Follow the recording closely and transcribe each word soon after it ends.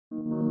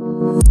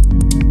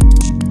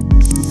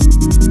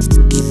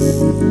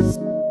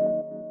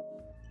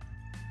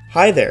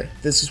Hi there,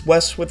 this is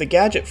Wes with the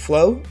Gadget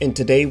Flow, and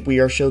today we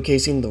are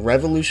showcasing the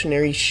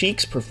revolutionary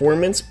Sheex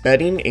performance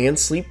bedding and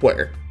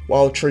sleepwear.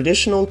 While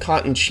traditional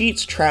cotton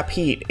sheets trap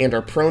heat and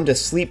are prone to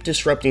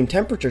sleep-disrupting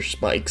temperature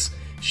spikes,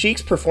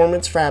 Sheex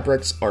performance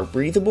fabrics are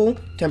breathable,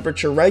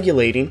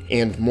 temperature-regulating,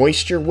 and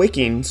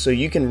moisture-wicking so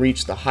you can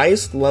reach the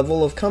highest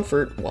level of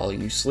comfort while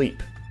you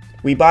sleep.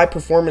 We buy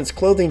performance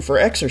clothing for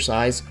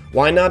exercise,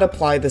 why not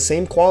apply the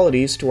same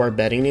qualities to our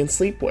bedding and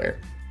sleepwear?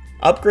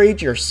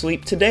 Upgrade your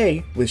sleep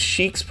today with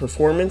Sheex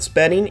performance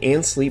bedding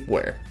and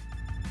sleepwear.